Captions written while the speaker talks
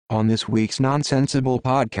on this week's Nonsensible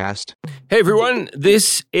podcast. Hey everyone,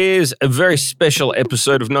 this is a very special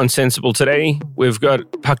episode of Nonsensible today. We've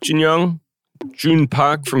got Park Jun-young, Joon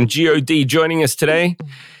Park from g.o.d joining us today.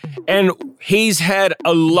 And he's had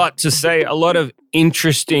a lot to say, a lot of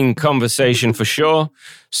interesting conversation for sure.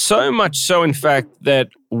 So much so, in fact, that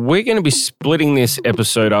we're going to be splitting this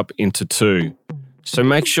episode up into two. So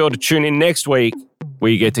make sure to tune in next week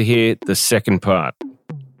where you get to hear the second part.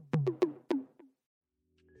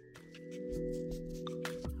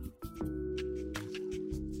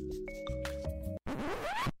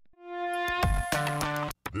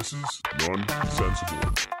 This is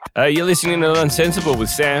Nonsensible. You're listening to Nonsensible with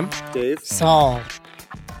Sam, Dave, Saul.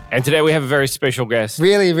 and today we have a very special guest.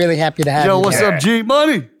 Really, really happy to have you. Yo, what's up, G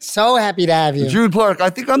Money? So happy to have you. Joon Park. I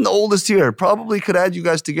think I'm the oldest here. Probably could add you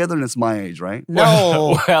guys together, and it's my age, right?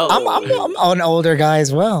 No, Well- I'm an older guy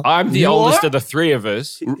as well. I'm the You oldest are? of the three of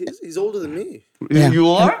us. He's older than me. Yeah. You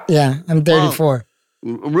are? Yeah, I'm 34.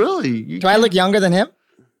 Really? Do I look younger than him?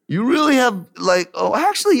 You really have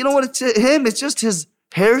actually, you know what? It's him. It's just his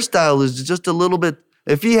hairstyle is just a little bit.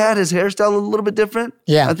 If he had his hairstyle a little bit different,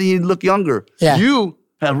 Yeah. I think he'd look younger. Yeah. You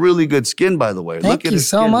have really good skin, by the way. Thank Look at you his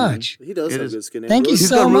so skin, man. much. He does It have is- good skin. Thank you He's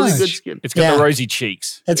so got really much. good skin. It's got Yeah. the rosy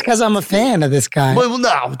cheeks. It's because I'm a fan of this guy. Well,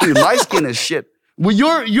 no, dude, my skin is shit. Well,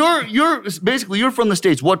 you're basically you're from the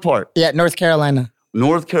States. What part? Yeah, North Carolina.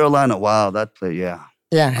 North Carolina. Wow, that place. Yeah.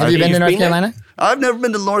 Yeah, have you been you've to North been there? Carolina? I've never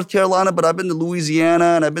been to North Carolina, but I've been to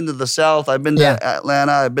Louisiana and I've been to the South. I've been to Yeah.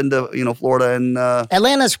 Atlanta. I've been to Florida and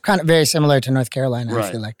Atlanta's kind of very similar to North Carolina, I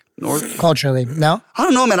Right. feel like. North. Culturally, no? I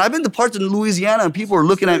don't know, man. I've been to parts of Louisiana and people are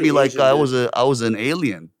looking at me very like Asian, I dude. was an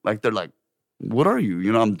alien. Like they're like, "What are you?"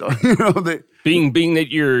 I'm they, Being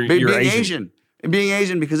that you're being Asian. Being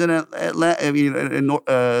Asian because in Atlanta, in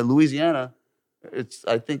Louisiana,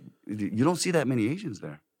 I think you don't see that many Asians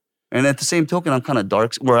there. And at the same token, I'm kind of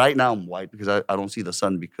dark. Well, right now I'm white because I don't see the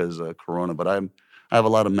sun because of Corona, but I have a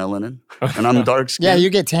lot of melanin and I'm dark skinned. Yeah, you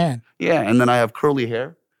get tan. Yeah, and then I have curly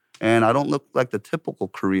hair, and I don't look like the typical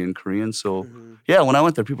Korean. So, yeah, when I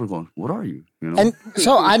went there, people were going, "What are you?" And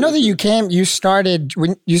so I know that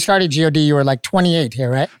when you started g.o.d, you were like 28 here,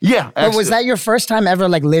 right? Yeah, But was actually, that your first time ever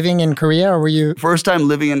like living in Korea, or were you? first time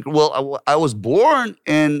living in? Well, I was born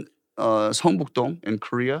in Seongbuk-dong in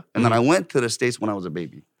Korea, and then I went to the States when I was a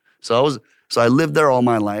baby. So I lived there all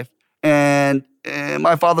my life, and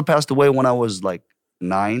my father passed away when I was like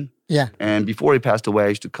 9. Yeah. And before he passed away, I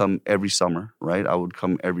used to come every summer, right? I would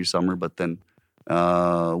come every summer, but then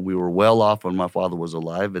we were well off when my father was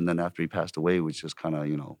alive. And then after he passed away, it was just kind of,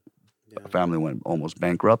 our family went almost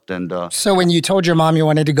bankrupt. And So when you told your mom you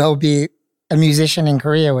wanted to go be a musician in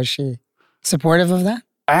Korea, was she supportive of that?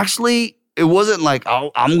 actually, it wasn't like,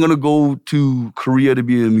 I'm going to go to Korea to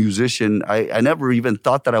be a musician. I never even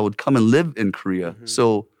thought that I would come and live in Korea.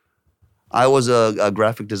 So I was a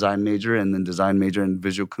graphic design major and then design major and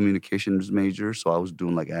visual communications major. So I was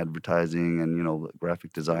doing like advertising and,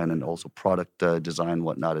 graphic design and also product design,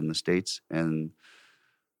 whatnot in the States. And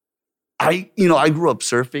I grew up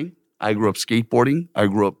surfing. I grew up skateboarding. I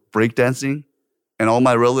grew up breakdancing. And all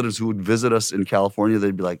my relatives who would visit us in California,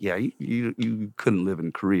 they'd be like, yeah, you couldn't live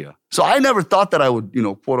in Korea. So I never thought that I would,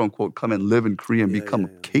 quote unquote, come and live in Korea and become a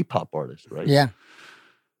K-pop artist, right? Yeah.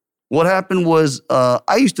 What happened was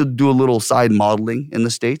I used to do a little side modeling in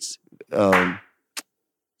the States.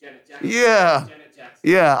 Yeah.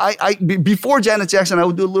 Before Janet Jackson, I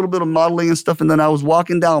would do a little bit of modeling and stuff. And then I was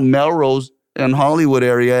walking down Melrose in Hollywood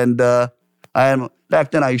area. And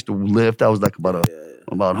back then I used to lift. I was like about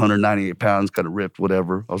 198 pounds, kind of ripped,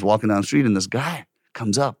 whatever. I was walking down the street and this guy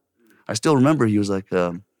comes up. I still remember he was like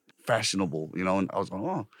fashionable, and I was going,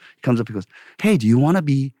 oh. He comes up, he goes, hey, do you want to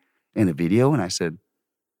be in a video? And I said,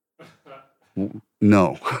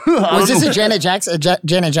 no. Was this a Janet Jackson video?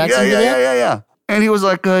 Yeah. And he was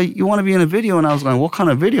like, you want to be in a video? And I was going, what kind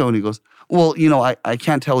of video? And he goes, well, I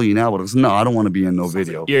can't tell you now, but I was, no, I don't want to be in no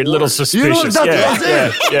video. You're a little suspicious.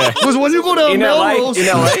 Yeah. Because when you go down Melrose, In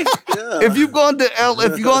LA? if you've gone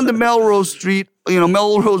to Melrose Street,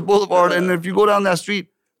 Melrose Boulevard, and if you go down that street,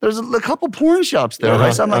 there's a couple porn shops there,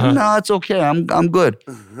 right? So I'm like, no, it's okay. I'm good.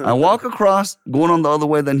 I walk across, going on the other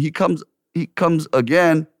way. Then he comes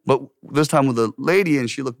again, but this time with a lady, and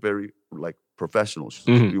she looked very like professional. She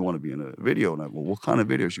said, you want to be in a video? And I go, what kind of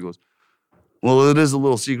video? She goes, well, it is a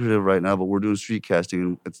little secretive right now, but we're doing street casting,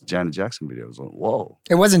 and it's a Janet Jackson video. I was like, whoa.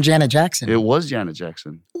 It wasn't Janet Jackson. It was Janet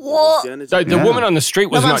Jackson. What? The woman on the street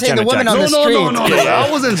was No, I'm not saying Janet the woman Jackson. on the street. No.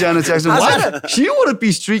 That wasn't Janet Jackson. Why? She wouldn't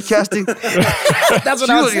be street casting. That's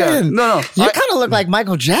what I was saying. No. You kind of look like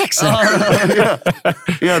Michael Jackson.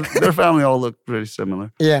 Yeah, their family all look pretty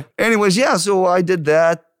similar. Yeah. Anyways, yeah, so I did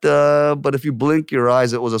that. but if you blink your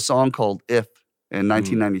eyes, it was a song called If in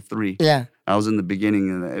 1993. Yeah. I was in the beginning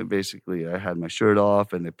and basically I had my shirt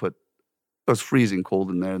off and it was freezing cold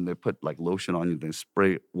in there and they put like lotion on you, they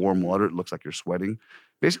spray warm water, it looks like you're sweating.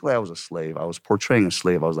 Basically, I was a slave. I was portraying a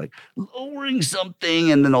slave. I was like lowering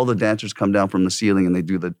something and then all the dancers come down from the ceiling and they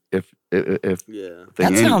do the if Yeah. thing.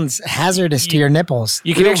 That sounds hazardous to your nipples.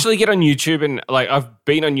 You can actually get on YouTube and like I've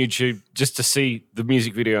been on YouTube just to see the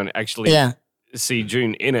music video and actually see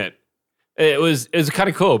Joon in it. It was kind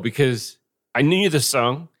of cool because I knew the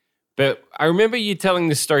song, but I remember you telling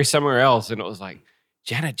this story somewhere else and it was like,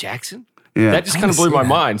 Janet Jackson? Yeah. That just kind of blew my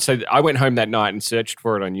mind. So I went home that night and searched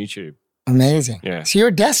for it on YouTube. Amazing. Yeah. So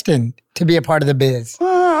you're destined to be a part of the biz.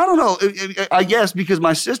 I don't know. I guess because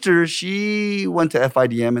my sister, she went to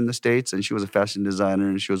FIDM in the States and she was a fashion designer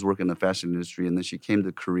and she was working in the fashion industry. And then she came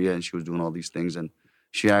to Korea and she was doing all these things. And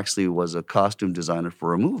she actually was a costume designer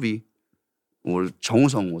for a movie where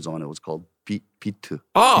Jong-sung was on. It was called Beat.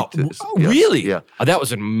 Oh, really? Yeah. Oh, that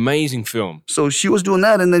was an amazing film. So she was doing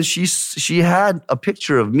that. And then she had a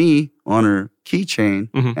picture of me on her keychain.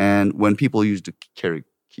 And when people used to carry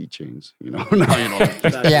keychains, now you know.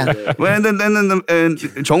 Yeah. Well, and then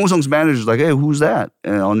Jong Sung's manager's like, hey, who's that?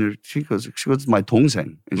 And she goes, my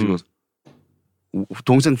동생. And she goes,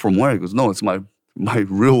 동생 from where? He goes, no, it's my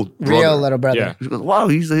real brother. Real little brother. Yeah. She goes, wow,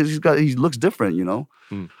 he looks different,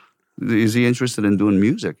 Is he interested in doing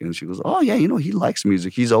music? And she goes, oh yeah, he likes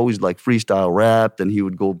music. He's always like freestyle rapped and he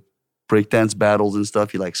would go breakdance battles and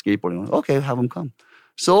stuff. He likes skateboarding. Okay, have him come.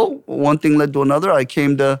 So one thing led to another. I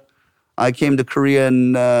came to Korea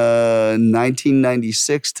in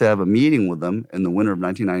 1996 to have a meeting with them in the winter of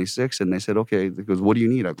 1996. And they said, okay, he goes, what do you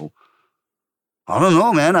need? I go, I don't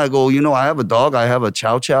know, man. I go, I have a dog. I have a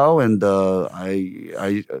chow chow. And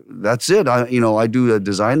I that's it. I do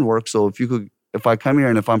design work. So if I come here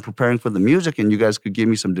and if I'm preparing for the music and you guys could give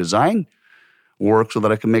me some design work so that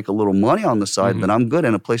I can make a little money on the side, then I'm good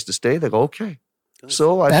and a place to stay. They go, okay.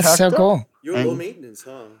 So I That's packed so up. cool. You're low maintenance,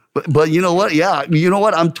 huh? But you know what? Yeah, you know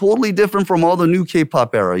what? I'm totally different from all the new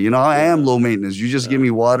K-pop era. I am low maintenance. You just give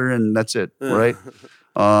me water and that's it, right?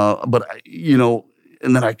 But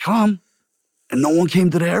and then I come, and no one came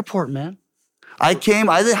to the airport, man. I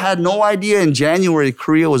had no idea in January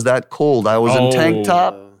Korea was that cold. I was in tank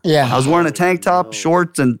top. Yeah. I was wearing a tank top,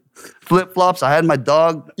 shorts, and flip-flops. I had my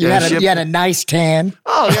dog. You had a nice tan.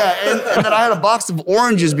 Oh, yeah. And then I had a box of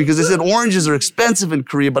oranges because they said oranges are expensive in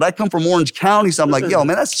Korea, but I come from Orange County, so I'm like, yo,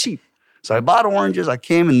 man, that's cheap. So I bought oranges. I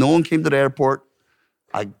came and no one came to the airport.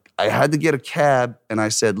 I had to get a cab and I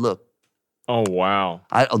said, look. Oh, wow.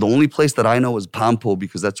 The only place that I know is Pampo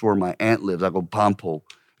because that's where my aunt lives. I go, Pampo.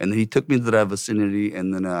 And then he took me to that vicinity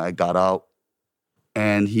and then I got out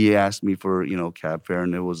and he asked me for, cab fare.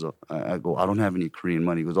 And I go, I don't have any Korean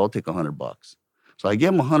money. He goes, I'll take $100. So I gave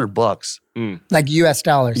him $100. Like US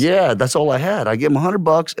dollars. Yeah, that's all I had. I gave him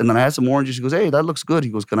 $100 and then I had some oranges. He goes, hey, that looks good. He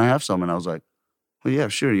goes, can I have some? And I was like, well, yeah,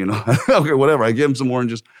 sure, Okay, whatever. I gave him some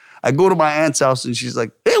oranges. I go to my aunt's house and she's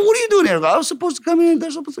like, hey, what are you doing here? I go, I was supposed to come in.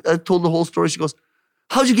 I told the whole story. She goes,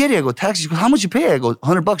 how'd you get here? I go, taxi. She goes, how much you pay? I go,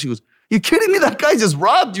 $100. She goes, you kidding me? That guy just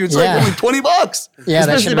robbed you. It's like only $20. Yeah,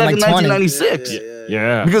 especially back in 1996.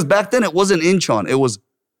 Yeah. Because back then it wasn't Incheon. It was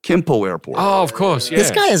Kimpo Airport. Oh, of course, yeah.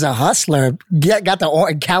 This guy is a hustler. Got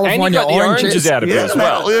the California and you got the oranges out of it as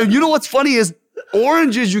well. You know what's funny is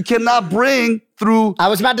oranges you cannot bring through. I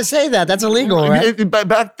was about to say that. That's illegal, right?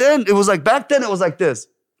 Back then it was like this.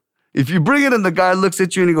 If you bring it and the guy looks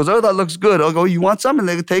at you and he goes, oh, that looks good. I'll go, you want some? And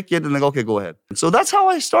they take it and they go, okay, go ahead. So that's how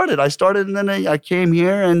I started. And then I came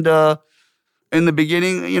here and in the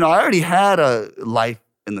beginning, I already had a life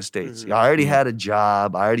in the States. I already had a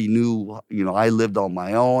job. I already knew, I lived on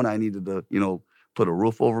my own. I needed to, put a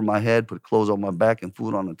roof over my head, put clothes on my back and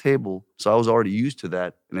food on the table. So I was already used to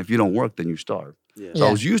that. And if you don't work, then you starve. Yeah. So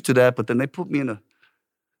I was used to that, but then they put me in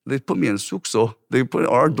sukso. They put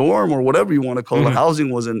our dorm or whatever you want to call it.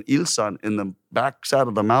 Housing was in Ilsan in the back side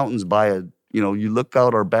of the mountains by you look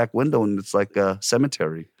out our back window and it's like a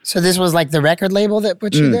cemetery. So this was like the record label that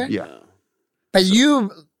put you there? Yeah. But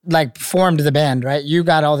you formed the band, right? You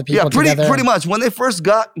got all the people together. Yeah, pretty much. When they first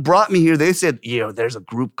brought me here, they said, there's a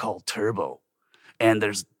group called Turbo. And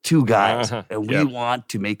there's two guys. And we want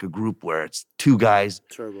to make a group where it's two guys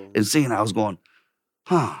and singing. I was going,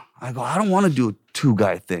 I go, I don't want to do a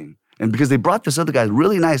two-guy thing. And because they brought this other guy,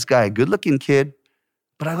 really nice guy, good-looking kid.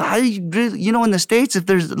 But I go, how do you really, in the States, if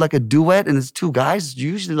there's like a duet and it's two guys, it's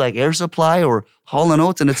usually like Air Supply or Hall &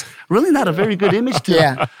 Oates, and it's really not a very good image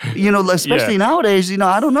to, especially nowadays,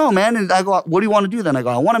 I don't know, man. And I go, what do you want to do then? I go,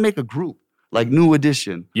 I want to make a group, like New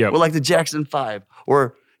Edition, or like the Jackson 5,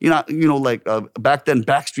 or, like back then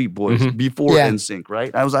Backstreet Boys before Yeah. NSYNC,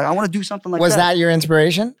 right? I was like, I want to do something like Was that. that your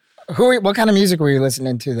inspiration? What kind of music were you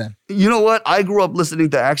listening to then? You know what? I grew up listening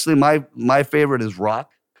to actually my favorite is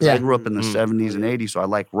rock. 'Cause Yeah. I grew up in the 70s and 80s, so I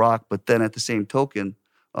like rock. But then at the same token,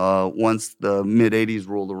 once the mid 80s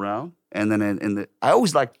rolled around, and then I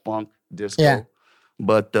always liked funk, disco, Yeah.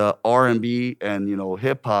 but R&B and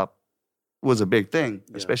hip hop was a big thing,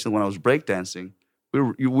 especially when I was breakdancing.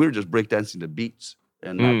 We were just breakdancing to beats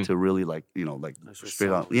and not to really like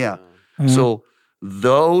straight on. Yeah. So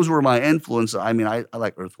those were my influence. I mean, I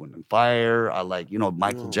like Earth, Wind, and Fire. I like,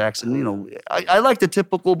 Michael Jackson. I like the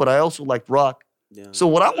typical, but I also like rock. Yeah. So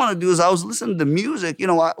what I want to do is I was listening to music.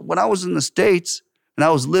 When I was in the States and I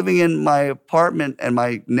was living in my apartment, and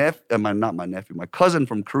my cousin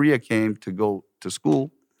from Korea came to go to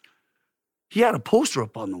school. He had a poster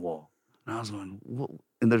up on the wall, and I was going, what?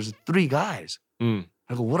 And there's 3 guys. I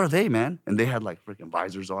go, what are they, man? And they had like freaking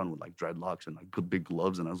visors on with like dreadlocks and like good big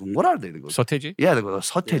gloves. And I was going, what are they? They go, Soteji? yeah, they go,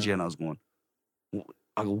 Soteji. And I was going,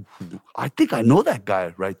 I think I know that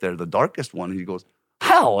guy right there, the darkest one. And he goes,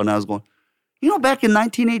 how? And I was going, back in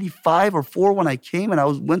 1985 or 4 when I came and I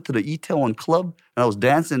went to the Itaewon Club and I was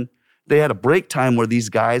dancing, they had a break time where these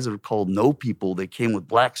guys are called No People. They came with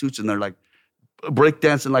black suits and they're like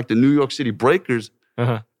breakdancing like the New York City Breakers.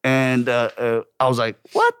 And I was like,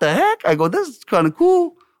 what the heck? I go, this is kind of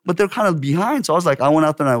cool, but they're kind of behind. So I was like, I went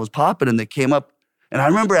out there and I was popping and they came up. And I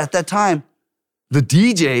remember at that time, the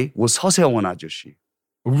DJ was Seoseon Ajoshi.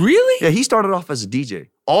 Really? Yeah, he started off as a DJ.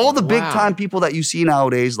 All the big time people that you see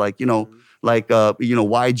nowadays, like, YG,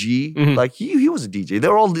 like he was a DJ.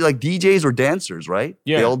 They're all like DJs or dancers, right?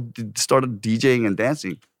 Yeah. They all started DJing and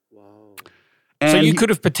dancing. Wow. And So you could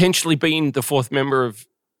have potentially been the 4th member of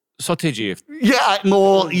Soteji. I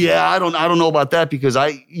don't know about that because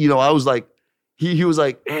I was like, he was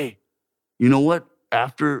like, hey, you know what?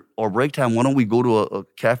 After our break time, why don't we go to a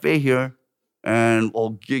cafe here and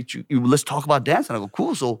I'll get you, let's talk about dance. And I go,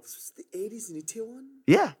 cool. So This was the 80s in Itaewon?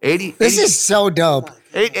 yeah, 80. This is so dope.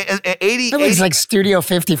 80. It looks like Studio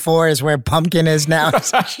 54 is where Pumpkin is now.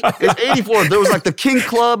 It's 84. There was like the King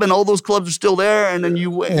Club and all those clubs are still there. And then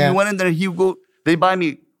you went in there and they buy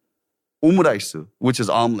me omuraisu, which is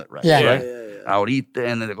omelet, right? Yeah. Right? Yeah. I would eat there,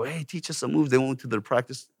 and then they go, hey, teach us some moves. They went to their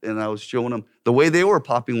practice, and I was showing them. The way they were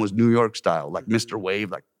popping was New York style, like Mr.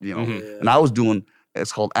 Wave, like, And I was doing,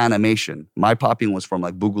 it's called animation. My popping was from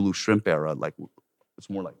like Boogaloo Shrimp era, like it's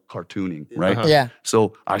more like cartooning, right? Yeah.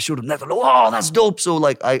 So I showed them that. They're like, oh, that's dope. So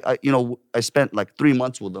like I spent like 3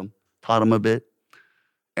 months with them, taught them a bit.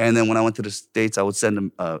 And then when I went to the States, I would send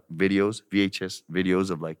them videos, VHS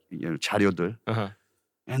videos of like, charyo들.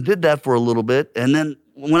 And did that for a little bit. And then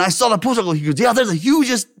when I saw the poster, he goes, yeah, there's the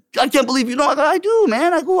hugest, I can't believe you know. I go, I do,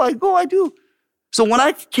 man. I do. So when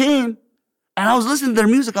I came and I was listening to their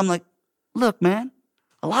music, I'm like, look, man,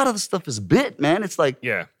 a lot of the stuff is bit, man. It's like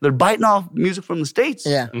they're biting off music from the States.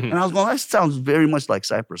 Yeah. And I was going, that sounds very much like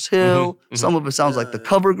Cypress Hill. Some of it sounds like the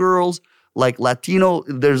Cover Girls, like Latino.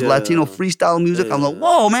 There's Latino freestyle music. I'm like,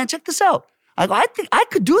 whoa, man, check this out. I go, I think I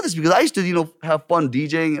could do this because I used to, have fun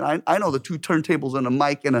DJing. And I know the 2 turntables and a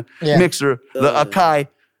mic and a mixer, the Akai.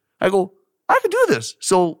 I go, I could do this.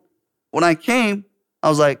 So when I came, I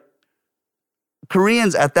was like,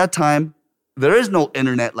 Koreans at that time, there is no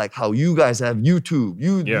internet like how you guys have YouTube.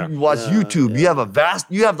 You watch YouTube. Yeah.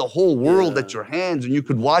 You have the whole world at your hands and you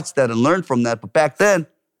could watch that and learn from that. But back then,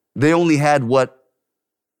 they only had what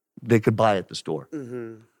they could buy at the store.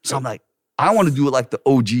 So I'm like, I want to do it like the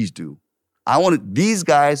OGs do. These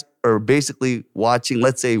guys are basically watching,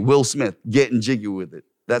 let's say, Will Smith getting jiggy with it.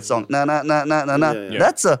 That song, na na na na na na.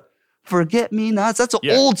 That's a Forget Me Nots. That's an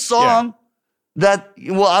old song that,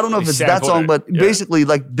 I don't know if it's that song, but basically,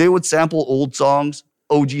 like, they would sample old songs,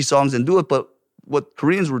 OG songs, and do it. But what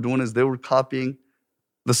Koreans were doing is they were copying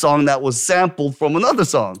the song that was sampled from another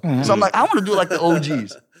song. So I'm like, I want to do like the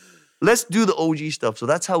OGs. Let's do the OG stuff. So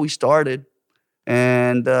that's how we started.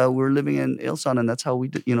 And we were living in Ilsan, and that's how we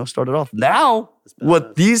started off. Now,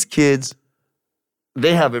 what these kids,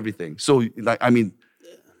 they have everything. So,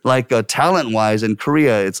 talent-wise in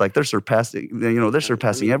Korea, it's like they're surpassing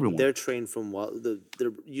everyone. They're trained from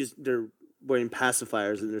they're wearing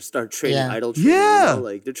pacifiers and they start training idol training. Yeah.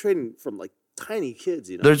 Like they're training from like tiny kids,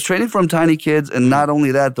 They're training from tiny kids, and not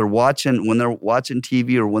only that, when they're watching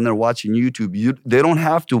TV or when they're watching YouTube, they don't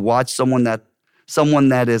have to watch someone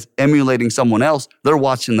that is emulating someone else. They're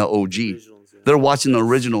watching the OG. They're watching the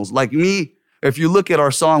originals. Like me, if you look at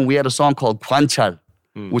our song, we had a song called Kwanchal,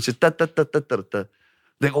 which is ta-ta-ta-ta-ta-ta.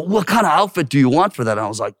 They go, what kind of outfit do you want for that? And I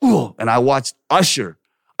was like, ooh. And I watched Usher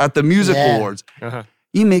at the Music Awards.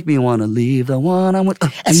 You make me want to leave the one I'm with.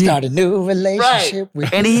 And start a new relationship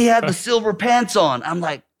with And he had the silver pants on. I'm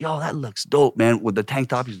like, yo, that looks dope, man. With the tank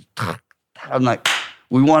top, I'm like,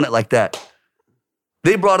 we want it like that.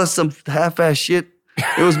 They brought us some half-ass shit.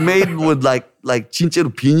 It was made with like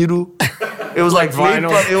chincheru piñuru. It was like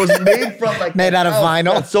vinyl. made from like Made out of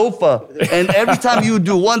vinyl. that sofa. And every time you would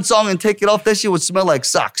do one song and take it off, that shit would smell like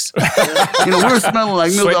socks. We were smelling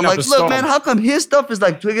like milk. Sweating I'm up like, a look, storm. man, how come his stuff is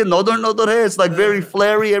like twiggy nodor hair? It's like very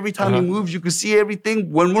flary. Every time he moves, you can see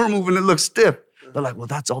everything. When we're moving, it looks stiff. They're like, well,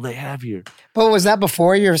 that's all they have here. But was that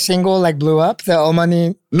before your single like blew up? The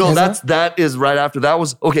Omani? No, that is right after. That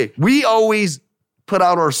was, okay, we always put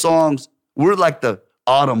out our songs. We're like the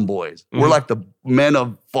autumn boys. We're like the men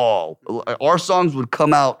of fall. Our songs would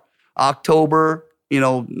come out October,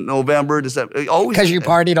 November, December. Always. Because you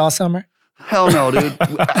partied all summer? Hell no, dude.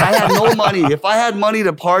 I had no money. If I had money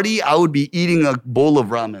to party, I would be eating a bowl of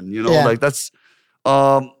ramen. Yeah. Like that's,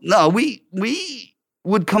 no, we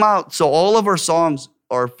would come out. So all of our songs,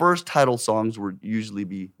 our first title songs would usually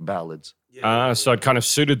be ballads. So it kind of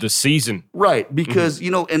suited the season. Right, because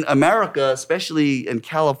in America, especially in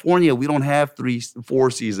California, we don't have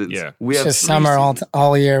 3-4 seasons. Yeah. We It's have just 3 summer seasons.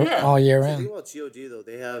 all year The round. thing about g.o.d.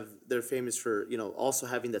 though, they're famous for also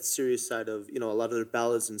having that serious side of a lot of their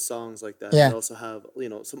ballads and songs like that. Yeah. They also have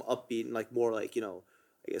some upbeat and like more like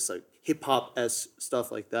I guess like hip hop esque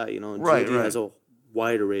stuff like that. And Right, g.o.d. right. has a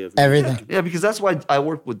wide array of Everything. Yeah, because that's why I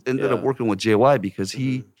ended up working with JY because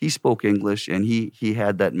he spoke English and he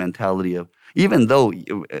had that mentality of, even though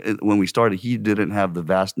when we started, he didn't have the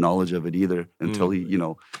vast knowledge of it either until he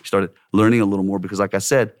started learning a little more, because like I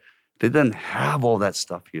said, they didn't have all that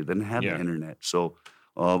stuff here. They didn't have the internet. So,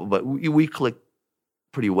 but we clicked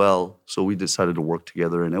pretty well. So we decided to work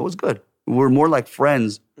together and it was good. We were more like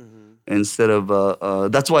friends instead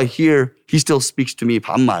of, that's why here, he still speaks to me.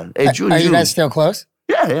 Hey, Jun, Are you Jun. guys still close?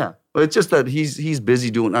 Yeah. But it's just that he's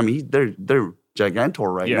busy doing, they're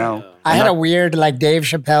gigantor right now. I had a weird like Dave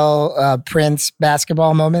Chappelle Prince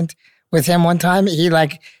basketball moment with him one time. He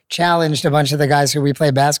like challenged a bunch of the guys who we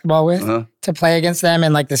play basketball with to play against them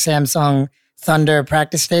in like the Samsung Thunder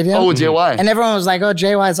practice stadium. Oh, JY. And everyone was like, oh,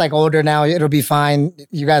 JY's like older now. It'll be fine.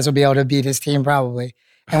 You guys will be able to beat his team probably.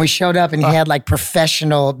 And we showed up and he had like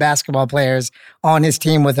professional basketball players on his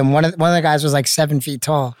team with him. One of the guys was like 7 feet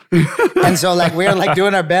tall. And so like we were like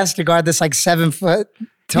doing our best to guard this like 7 foot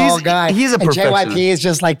tall guy. He's a and perfectionist. JYP is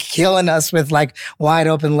just like killing us with like wide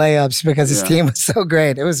open layups because his team was so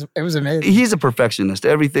great. It was amazing. He's a perfectionist.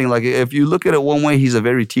 Everything, like if you look at it one way, he's a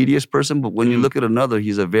very tedious person. But when you look at another,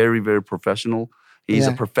 he's a very, very professional. He's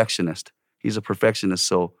a perfectionist.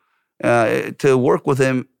 So to work with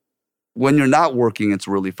him, when you're not working, it's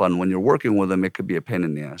really fun. When you're working with him, it could be a pain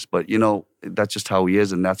in the ass. But, that's just how he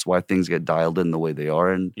is. And that's why things get dialed in the way they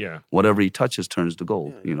are. And whatever he touches turns to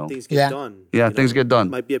gold, Things get done. Yeah, things get done.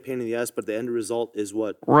 Might be a pain in the ass, but the end result is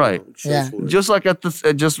what Right. shows for it. Just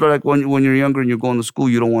like when you're younger and you're going to school,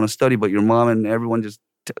 you don't want to study, but your mom and everyone just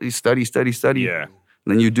tell you study. Yeah. And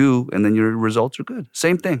then you do, and then your results are good.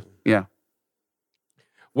 Same thing. Yeah.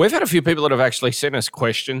 We've had a few people that have actually sent us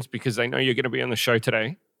questions because they know you're going to be on the show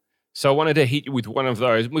today. So I wanted to hit you with one of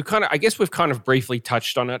those. We've kind of briefly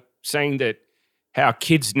touched on it, saying that how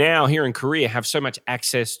kids now here in Korea have so much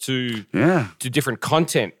access to different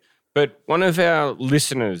content. But one of our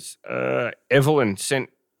listeners, Evelyn,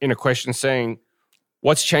 sent in a question saying,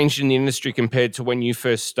 what's changed in the industry compared to when you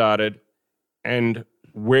first started and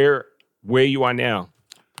where you are now?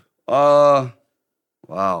 Wow.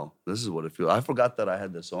 This is what it feels. I forgot that I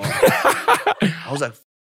had this on. I was like,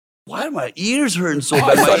 why are my ears hurting so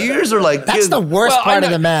bad? My ears are like... That's the worst part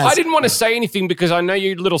of the mask. I didn't want to say anything because I know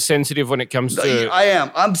you're a little sensitive when it comes to... I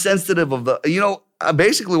am. I'm sensitive of the...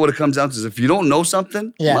 basically what it comes down to is if you don't know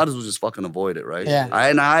something, you might as well just fucking avoid it, right? Yeah.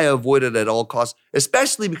 I avoid it at all costs,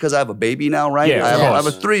 especially because I have a baby now, right? Yeah, I have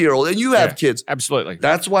a 3-year-old, and you have kids. Absolutely.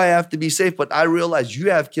 That's why I have to be safe. But I realize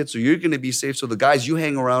you have kids, so you're going to be safe. So the guys you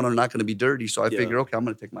hang around are not going to be dirty. So I figure, okay, I'm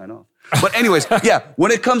going to take mine off. But anyways,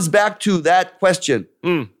 when it comes back to that question...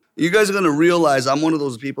 You guys are going to realize I'm one of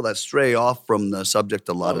those people that stray off from the subject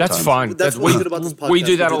a lot of times. That's fine. That's what's good about this podcast. We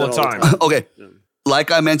do that all the time. Okay.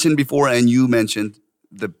 Like I mentioned before and you mentioned,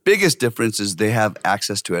 the biggest difference is they have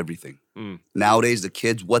access to everything. Nowadays, the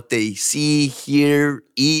kids, what they see, hear,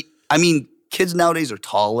 eat. I mean, kids nowadays are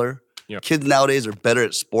taller. Yep. Kids nowadays are better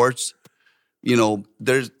at sports.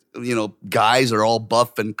 guys are all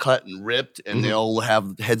buff and cut and ripped, and they all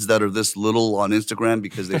have heads that are this little on Instagram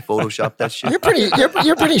because they Photoshop that shit.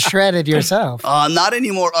 You're pretty shredded yourself. Not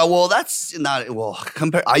anymore. Well, that's not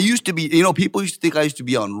compare. I used to be. People used to think I used to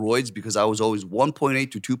be on roids because I was always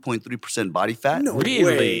 1.8 to 2.3% body fat. No Really?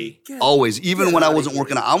 way. Always, even when I wasn't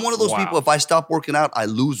working out. I'm one of those people. If I stop working out, I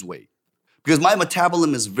lose weight because my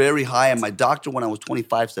metabolism is very high. And my doctor, when I was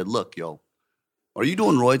 25, said, "Look, yo, are you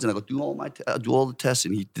doing roids?" And I go, do all the tests.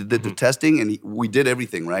 And he did the testing, and we did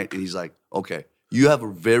everything, right? And he's like, okay, you have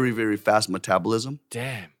a very, very fast metabolism.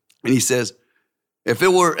 Damn. And he says, if it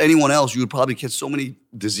were anyone else, you would probably get so many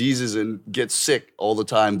diseases and get sick all the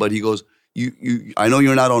time. But he goes, I know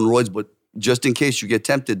you're not on roids, but just in case you get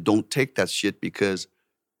tempted, don't take that shit because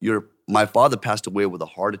my father passed away with a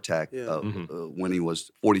heart attack when he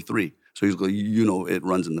was 43. So he's going, it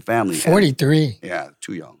runs in the family. 43. Yeah,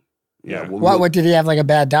 too young. Yeah. What did he have, like a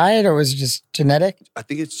bad diet, or was it just genetic? I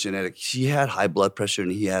think it's genetic. He had high blood pressure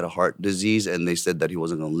and he had a heart disease, and they said that he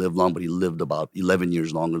wasn't going to live long, but he lived about 11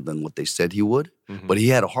 years longer than what they said he would. But he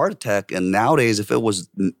had a heart attack, and nowadays, if it was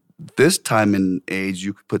this time in age,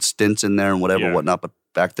 you could put stents in there and whatnot, but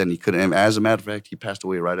back then he couldn't. And as a matter of fact, he passed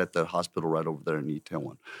away right at the hospital right over there in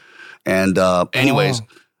E-Town. And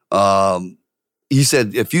he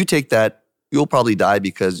said, if you take that, you'll probably die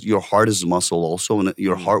because your heart is a muscle also, and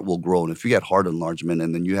your heart will grow. And if you get heart enlargement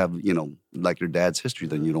and then you have, like your dad's history,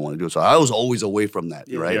 then you don't want to do it. So I was always away from that,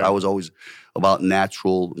 right? Yeah. I was always about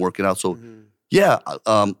natural working out. So,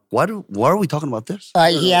 why are we talking about this?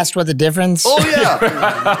 He asked what the difference. Oh, yeah.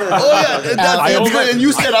 And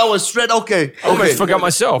you said I was straight. Okay. I almost forgot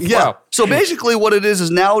myself. Yeah. Wow. So basically what it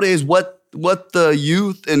is nowadays, what the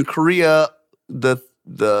youth in Korea,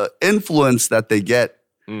 the influence that they get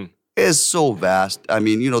is so vast. I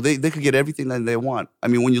mean, they could get everything that they want. I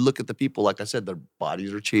mean, when you look at the people, like I said, their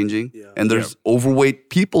bodies are changing, and there's overweight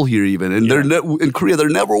people here even. And in Korea, there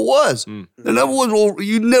never was. There never was.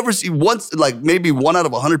 You never see once, like maybe 1 out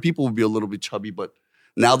of 100 people would be a little bit chubby, but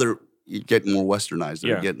now they're getting more westernized.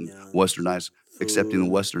 They're getting westernized, accepting the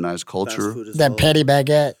westernized culture. That petty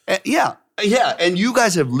baguette. And, yeah. And you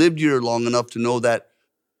guys have lived here long enough to know that.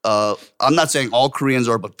 I'm not saying all Koreans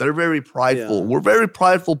are, but they're very prideful. We're very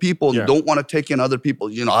prideful people and don't want to take in other people.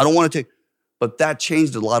 I don't want to take, but that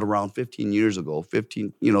changed a lot around 15 years ago.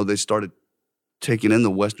 They started taking in the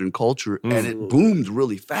Western culture and it boomed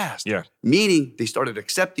really fast. Yeah. Meaning they started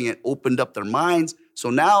accepting it, opened up their minds. So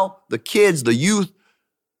now the kids, the youth,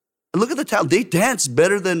 look at the talent. They dance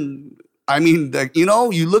better than,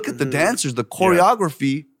 you look at the dancers, the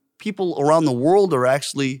choreography. People around the world are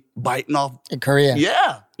actually biting off. In Korea.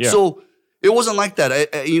 Yeah. So it wasn't like that.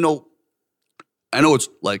 I know it's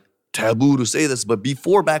like taboo to say this, but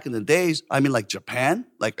before, back in the days, like Japan,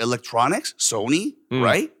 like electronics, Sony,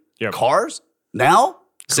 right? Yep. Cars. Now,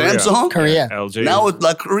 Korea. Samsung. Korea. LG. Now it's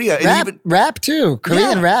like Korea. And rap too.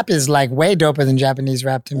 Korean rap is like way doper than Japanese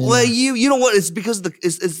rap to me. Well, you know what? It's because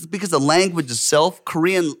the language itself,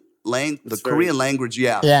 Korean language,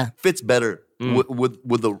 fits better. With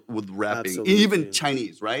rapping, absolutely, even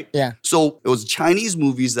Chinese, right? Yeah. So it was Chinese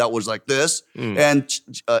movies that was like this, and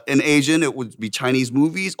in Asian it would be Chinese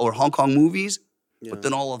movies or Hong Kong movies. But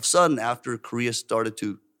then all of a sudden, after Korea started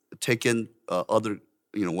to take in other,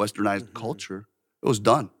 westernized culture, it was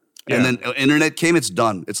done. Yeah. And then internet came, it's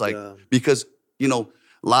done. It's like because a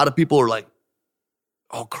lot of people are like,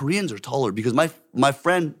 oh, Koreans are taller because my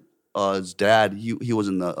friend, his dad, he was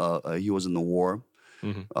in the war.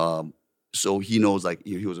 So he knows, like,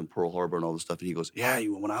 he was in Pearl Harbor and all this stuff. And he goes, yeah,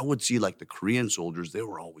 when I would see, like, the Korean soldiers, they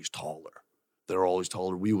were always taller. They were always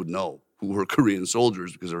taller. We would know who were Korean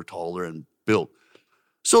soldiers because they're taller and built.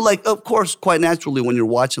 So, like, of course, quite naturally, when you're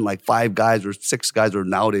watching, like, 5 guys or 6 guys or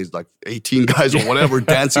nowadays, like, 18 guys or whatever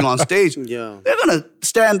dancing on stage, they're going to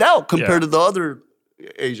stand out compared to the other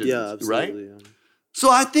Asians, right? Yeah. So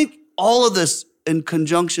I think all of this in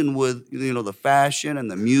conjunction with, the fashion and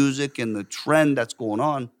the music and the trend that's going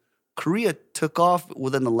on, Korea took off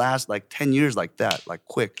within the last 10 years like that,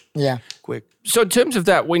 quick. Yeah. Quick. So in terms of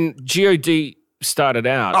that, when g.o.d. started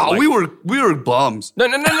out. Oh, we were bums. No.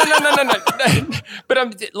 But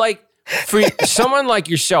I'm for someone like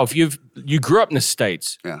yourself, you grew up in the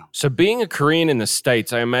States. Yeah. So being a Korean in the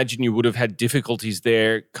States, I imagine you would have had difficulties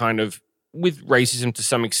there kind of with racism to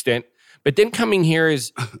some extent. But then coming here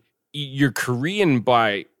is you're Korean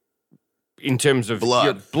in terms of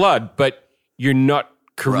blood, but you're not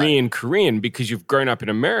Korean because you've grown up in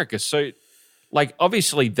America. So,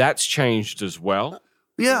 obviously that's changed as well.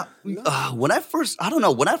 Yeah. When I first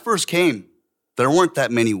came, there weren't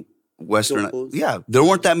that many Western. Kyopos? Yeah, there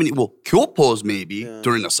weren't that many. Well, kyopos maybe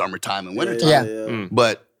during the summertime and wintertime. Yeah.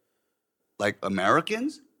 But,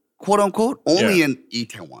 Americans, quote unquote, only in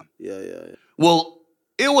Itaewon. Yeah. Well,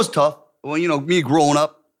 it was tough. Well, me growing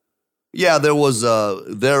up, there was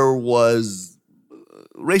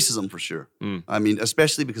racism for sure. I mean,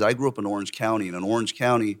 especially because I grew up in Orange County, and in Orange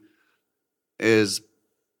County is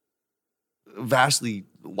vastly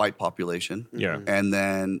white population. Yeah. And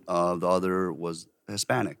then the other was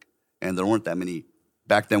Hispanic. And there weren't that many.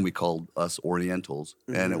 Back then we called us Orientals,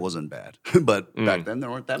 and it wasn't bad. But back then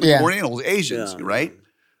there weren't that many Orientals, Asians, right?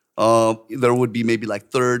 There would be maybe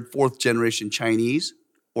like third, fourth generation Chinese,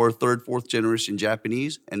 or third, fourth generation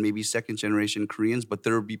Japanese, and maybe second generation Koreans. But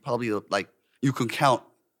there would be probably like, you can count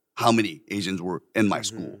how many Asians were in my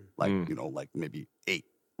school. Like, like maybe 8,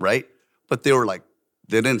 right? But they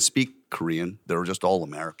didn't speak Korean. They were just all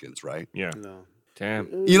Americans, right? Yeah. No.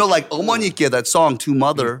 Damn. Like 어머니께, that song, To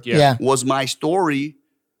Mother, Yeah. was my story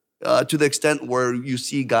to the extent where you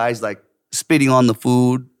see guys like spitting on the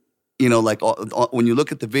food. Like when you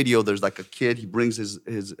look at the video, there's like a kid, he brings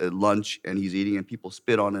his lunch and he's eating and people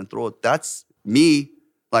spit on it and throw it. That's me.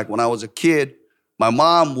 Like when I was a kid, my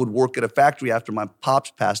mom would work at a factory after my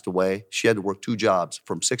pops passed away. She had to work 2 jobs,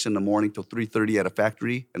 from 6 in the morning till 3:30 at a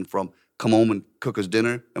factory, and come home and cook us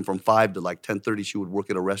dinner. And from 5 to like 10:30, she would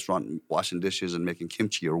work at a restaurant washing dishes and making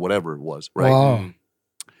kimchi or whatever it was, right? Wow.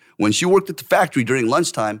 When she worked at the factory during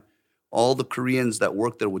lunchtime, all the Koreans that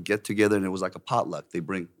worked there would get together, and it was like a potluck.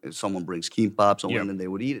 Someone brings kimbap, and then they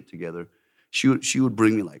would eat it together. She would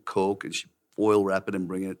bring me like Coke, and she'd foil wrap it and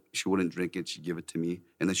bring it. She wouldn't drink it. She'd give it to me.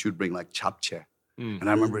 And then she would bring like japchae. And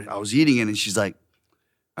I remember I was eating it, and she's like,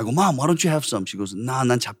 I go, Mom, why don't you have some? She goes, 난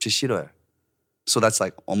잡채 싫어해. So that's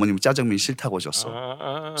like, 어머님 짜장면 싫다고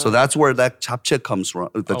하셨어. So that's where that japchae comes from.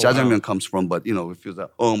 The jjajangmyeon comes from. But, it feels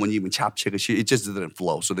like, 어머님은 잡채가 싫어. It just didn't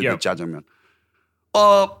flow. So they did jjajangmyeon.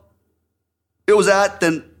 It was that.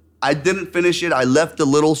 Then I didn't finish it. I left a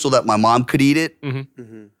little so that my mom could eat it.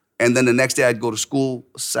 And then the next day I'd go to school.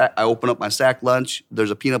 I open up my sack lunch.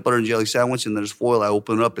 There's a peanut butter and jelly sandwich, and there's foil. I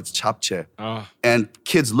open it up. It's japchae. And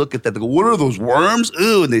kids look at that. They go, what are those, worms?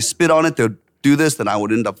 Ooh, and they spit on it. They'll do this. Then I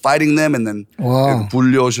would end up fighting them. And then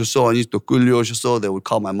불려오셔서, I used to 끌려오셔서. They would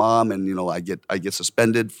call my mom, and I get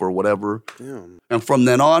suspended for whatever. Damn. And from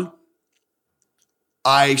then on,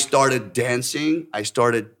 I started dancing. I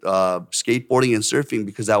started skateboarding and surfing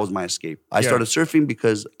because that was my escape. I started surfing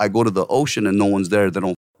because I go to the ocean and no one's there. They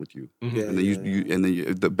don't with you. And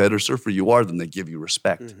then the better surfer you are, then they give you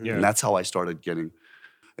respect. And that's how I started getting.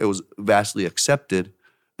 It was vastly accepted.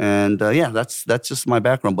 And that's just my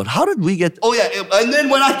background. But how did we get? And then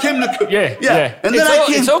when I came to and then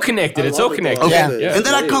it's all connected. It's all connected. Okay. And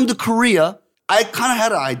then I come to Korea. I kind of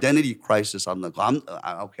had an identity crisis. I'm like, I'm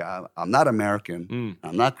not American.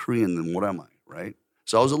 I'm not Korean. Then what am I, right?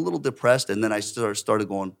 So I was a little depressed, and then I started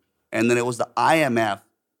going. And then it was the IMF.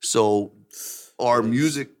 So our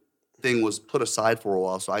music thing was put aside for a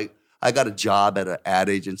while. So I got a job at an ad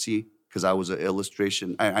agency because I was an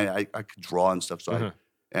illustration. I could draw and stuff. So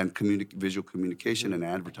and visual communication and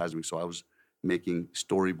advertising. So I was making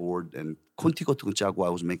storyboard and I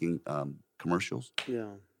was making commercials. Yeah.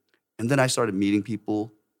 And then I started meeting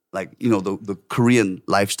people, like, the Korean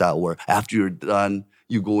lifestyle where after you're done,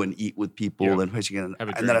 you go and eat with people and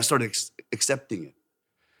then I started accepting it.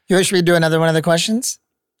 Should we do another one of the questions?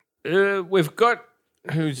 We've got,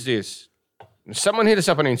 who's this? Someone hit us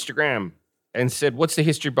up on Instagram and said, what's the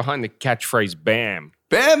history behind the catchphrase BAM?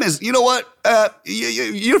 BAM is, you know what?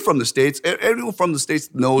 You're from the States. Everyone from the States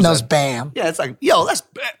knows BAM. Yeah, it's like, that's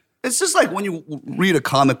BAM. It's just like when you read a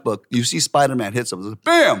comic book, you see Spider-Man hit something, it's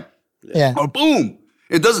like, BAM! Yeah. Or boom.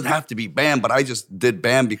 It doesn't have to be BAM, but I just did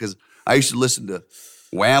BAM because I used to listen to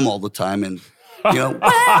Wham all the time, and Wham, BAM,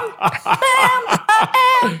 I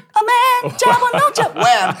am a man, Jabba, no Jabba,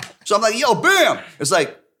 Wham. So I'm like, BAM. It's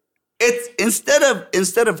like, it's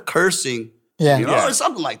instead of cursing, or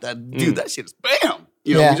something like that, dude, that shit is BAM.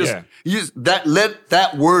 You just let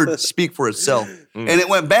that word speak for itself. And it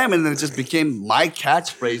went BAM, and then it just became my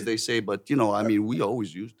catchphrase, they say, but we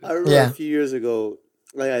always used it. I remember a few years ago,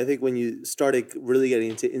 like I think when you started really getting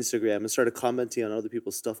into Instagram and started commenting on other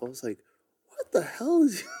people's stuff, I was like, what the hell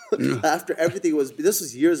is after everything this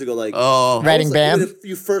was years ago, like writing BAM. When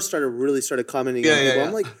you first started commenting on people,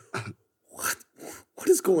 I'm like, what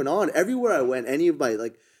is going on? Everywhere I went, any of my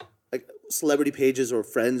like celebrity pages or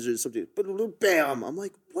friends or something, BAM. I'm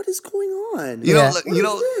like, what is going on? What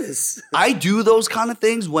is this? I do those kind of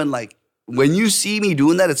things when you see me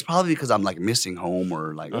doing that, it's probably because I'm like missing home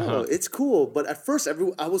or like. No, it's cool. But at first,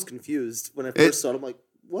 I was confused when I first saw it. I'm like,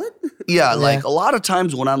 what? Yeah, like a lot of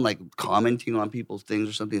times when I'm like commenting on people's things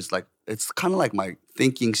or something, it's kind of like my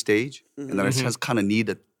thinking stage, and then I just kind of need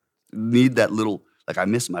that little, like I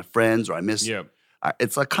miss my friends or I miss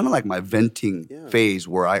it's like kind of like my venting phase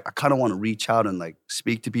where I kind of want to reach out and like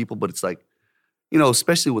speak to people, but it's like,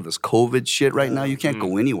 especially with this COVID shit right now, you can't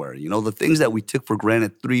go anywhere. The things that we took for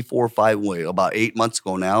granted 3, 4, 5, about 8 months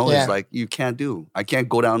ago now is like you can't do. I can't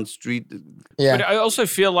go down the street. Yeah. But I also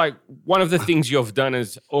feel like one of the things you've done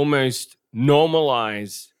is almost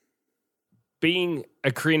normalize being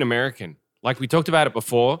a Korean American. Like we talked about it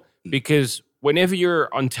before, because whenever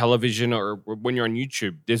you're on television or when you're on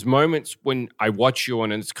YouTube, there's moments when I watch you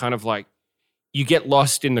and it's kind of like you get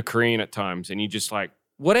lost in the Korean at times and you just like,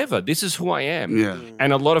 whatever, this is who I am. Yeah.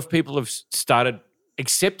 And a lot of people have started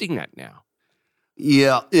accepting that now.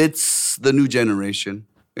 Yeah, it's the new generation.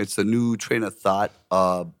 It's the new train of thought.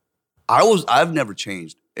 I've never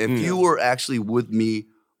changed. If you were actually with me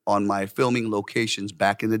on my filming locations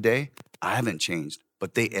back in the day, I haven't changed.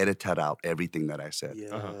 But they edited out everything that I said.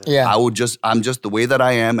 Yeah. I'm just the way that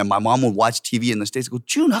I am. And my mom would watch TV in the States and go,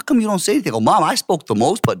 June, how come you don't say anything? I go, Mom, I spoke the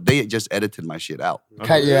most, but they just edited my shit out.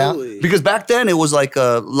 Cut you out. Because back then it was like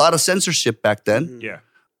a lot of censorship back then. Yeah.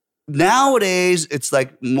 Nowadays, it's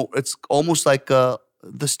like it's almost like the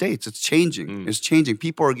States. It's changing. It's changing.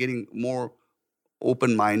 People are getting more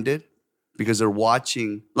open-minded because they're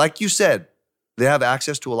watching, like you said, they have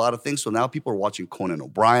access to a lot of things. So now people are watching Conan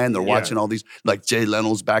O'Brien. They're watching all these like Jay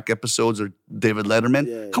Leno's back episodes or David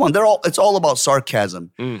Letterman. Come on, it's all about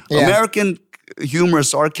sarcasm. American humor is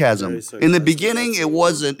sarcasm. In the beginning, it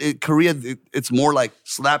wasn't. In Korea, it's more like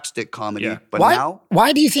slapstick comedy. Yeah. But now,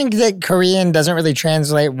 why do you think that Korean doesn't really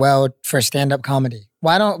translate well for stand-up comedy?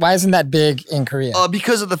 Why isn't that big in Korea?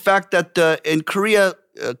 because of the fact that in Korea,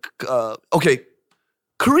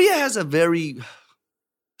 Korea has a very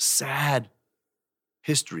sad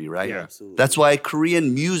history, right? Yeah, absolutely. That's why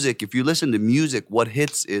Korean music, if you listen to music, what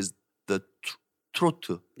hits is the trot.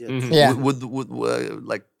 Yeah. With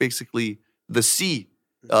like basically the C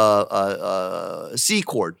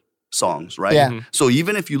chord songs, right? Yeah. So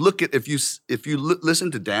even if you look at if you listen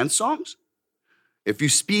to dance songs, if you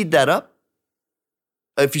speed that up,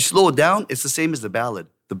 if you slow it down, it's the same as the ballad.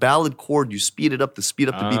 The ballad chord, you speed it up to speed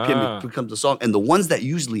up the BPM, it becomes a song. And the ones that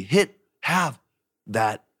usually hit have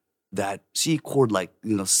that C chord, like,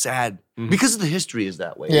 sad, because the history is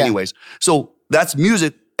that way. Yeah. Anyways, so that's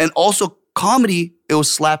music. And also comedy, it was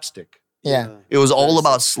slapstick. Yeah. It was all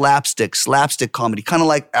about slapstick comedy, kind of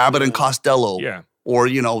like Abbott and Costello. Yeah. Or,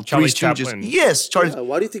 Charlie Three Stooges. Chaplin. Yes, Charlie.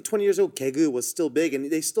 Why do you think 20 years ago 개그 was still big,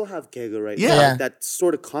 and they still have 개그 right Yeah. now? Yeah. That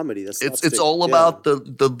sort of comedy. That's It's all about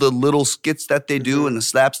the little skits that they do and the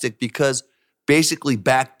slapstick, because basically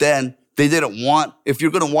back then they didn't want, if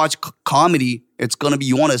you're going to watch comedy, it's going to be,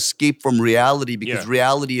 you want to escape from reality because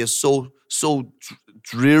reality is so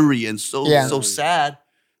dreary and so sad.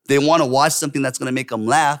 They want to watch something that's going to make them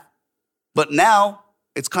laugh. But now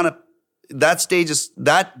it's kind of, that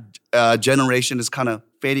generation is kind of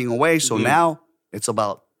fading away. So now it's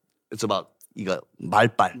about you got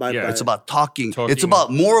말빨. Yeah. It's about talking. It's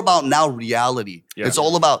more about now reality. Yeah. It's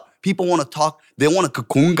all about people want to talk. They want the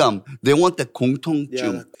공감. They want the 공통점.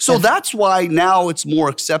 Yeah. So that's why now it's more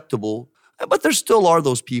acceptable. But there still are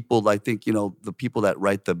those people, I think, the people that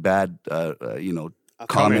write the bad,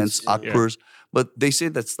 comments, akbars. But they say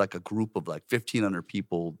that's like a group of like 1,500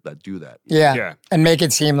 people that do that. Yeah. And make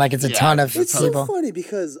it seem like it's a ton of It's people. so funny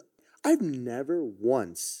because I've never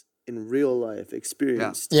once in real life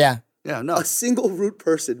experienced Yeah. Yeah, no. a single rude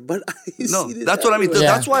person, but I No, see this that's what I mean. everywhere.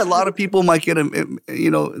 That's why a lot of people might get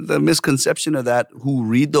the misconception of that, who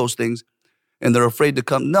read those things and they're afraid to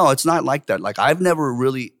come. No, it's not like that. Like, I've never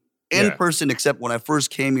really in person, except when I first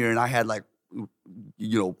came here and I had like,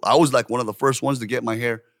 I was like one of the first ones to get my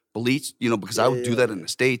hair bleached, because I would do that in the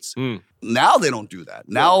States. Now they don't do that.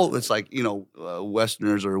 Now it's like,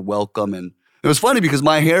 Westerners are welcome. And it was funny because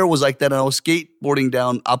my hair was like that and I was skateboarding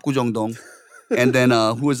down Apgujeongdong. And then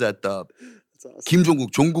who was that? Kim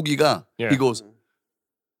Jong-guk, Jongguki가, he goes,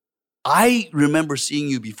 I remember seeing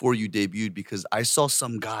you before you debuted because I saw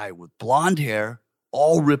some guy with blonde hair,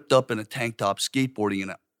 all ripped up in a tank top, skateboarding.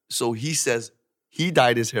 And so he says he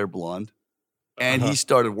dyed his hair blonde and he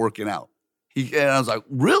started working out. And I was like,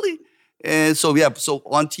 really? And so, so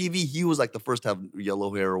on TV, he was like the first to have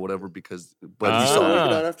yellow hair or whatever but he You started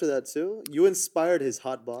working out after that too? You inspired his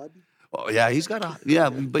hot bod? Oh, yeah, he's got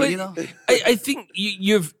but I think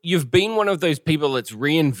you've been one of those people that's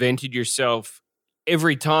reinvented yourself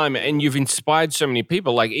every time, and you've inspired so many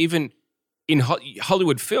people. Like even in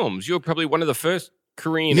Hollywood films, you're probably one of the first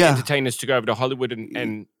Korean entertainers to go over to Hollywood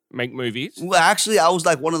and make movies. Well, actually, I was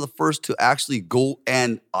like one of the first to actually go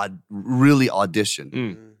and really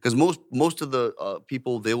audition. Because most of the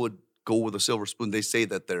people, they would go with a silver spoon. They say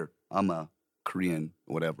that I'm a Korean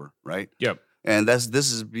whatever, right? Yep. And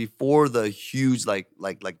this is before the huge like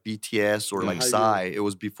BTS or like Psy. It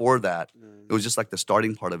was before that. It was just like the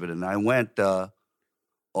starting part of it. And I went,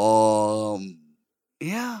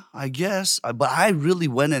 yeah, I guess. But I really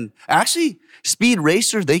went and actually Speed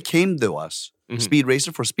Racer, they came to us. Speed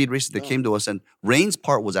Racer, they came to us, and Rain's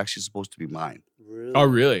part was actually supposed to be mine. Really? Oh,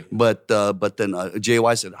 really? But then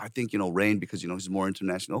JY said, I think, Rain, because, he's more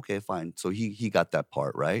international. Okay, fine. So he got that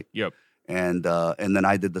part, right? Yep. And then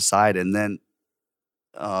I did the side, and then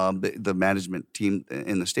the management team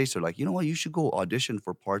in the States are like, you know what, you should go audition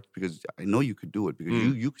for parts because I know you could do it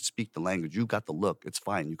because you could speak the language. You got the look. It's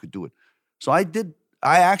fine. You could do it. So I did.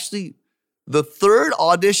 The third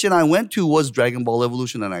audition I went to was Dragon Ball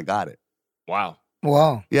Evolution, and I got it. Wow.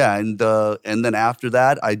 Yeah, and then after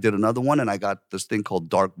that, I did another one, and I got this thing called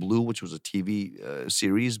Dark Blue, which was a TV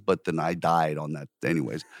series, but then I died on that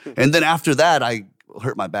anyways. And then after that, I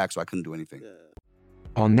hurt my back, so I couldn't do anything.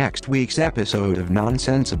 On next week's episode of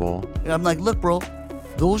Nonsensible. And I'm like, look, bro,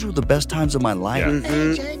 those were the best times of my life.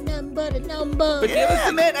 But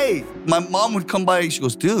Yeah, man, hey, my mom would come by, and she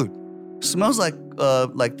goes, dude, smells like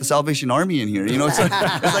the Salvation Army in here. It's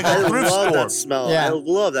like a thrift I love store. that smell. Yeah. I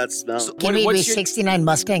love that smell. Give me 69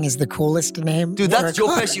 Mustang is the coolest name. Dude, that's Joe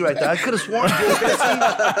Pesci right there. I could have sworn Joe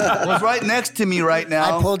Pesci was right next to me right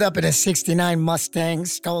now. I pulled up in a 69 Mustang,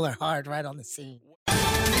 stole her hard right on the scene.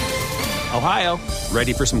 Ohio,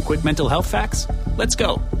 ready for some quick mental health facts? Let's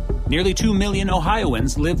go. Nearly 2 million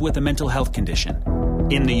Ohioans live with a mental health condition.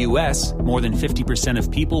 In the U.S., more than 50%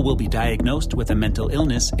 of people will be diagnosed with a mental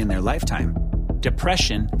illness in their lifetime.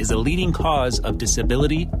 Depression is a leading cause of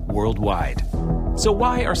disability worldwide. So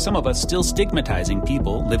why are some of us still stigmatizing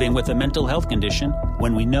people living with a mental health condition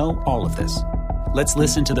when we know all of this? Let's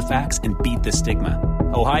listen to the facts and beat the stigma.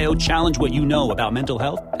 Ohio, challenge what you know about mental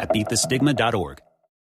health at beatthestigma.org.